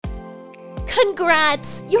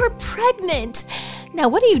Congrats! You're pregnant! Now,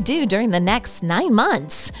 what do you do during the next 9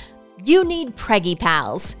 months? You need Preggy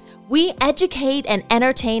Pals. We educate and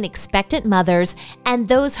entertain expectant mothers and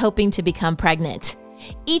those hoping to become pregnant.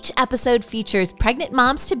 Each episode features pregnant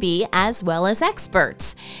moms-to-be as well as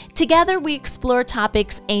experts. Together, we explore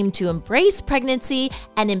topics aimed to embrace pregnancy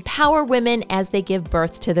and empower women as they give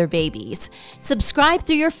birth to their babies. Subscribe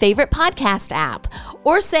through your favorite podcast app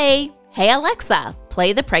or say, "Hey Alexa,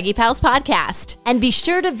 play the Preggy Pals podcast." And be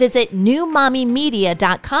sure to visit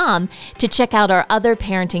newmommymedia.com to check out our other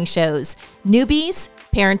parenting shows, Newbies,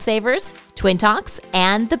 Parent Savers, Twin Talks,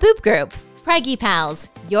 and The Boop Group. Preggy Pals,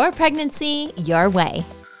 your pregnancy, your way.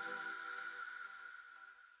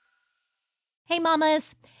 Hey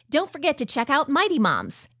mamas, don't forget to check out Mighty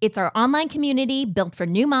Moms. It's our online community built for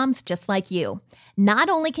new moms just like you. Not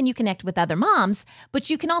only can you connect with other moms, but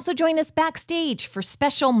you can also join us backstage for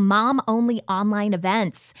special mom-only online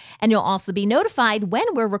events. And you'll also be notified when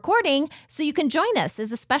we're recording so you can join us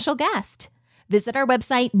as a special guest. Visit our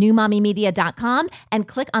website, newmommymedia.com, and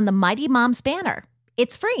click on the Mighty Moms banner.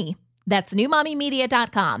 It's free. That's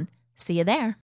newmommymedia.com. See you there.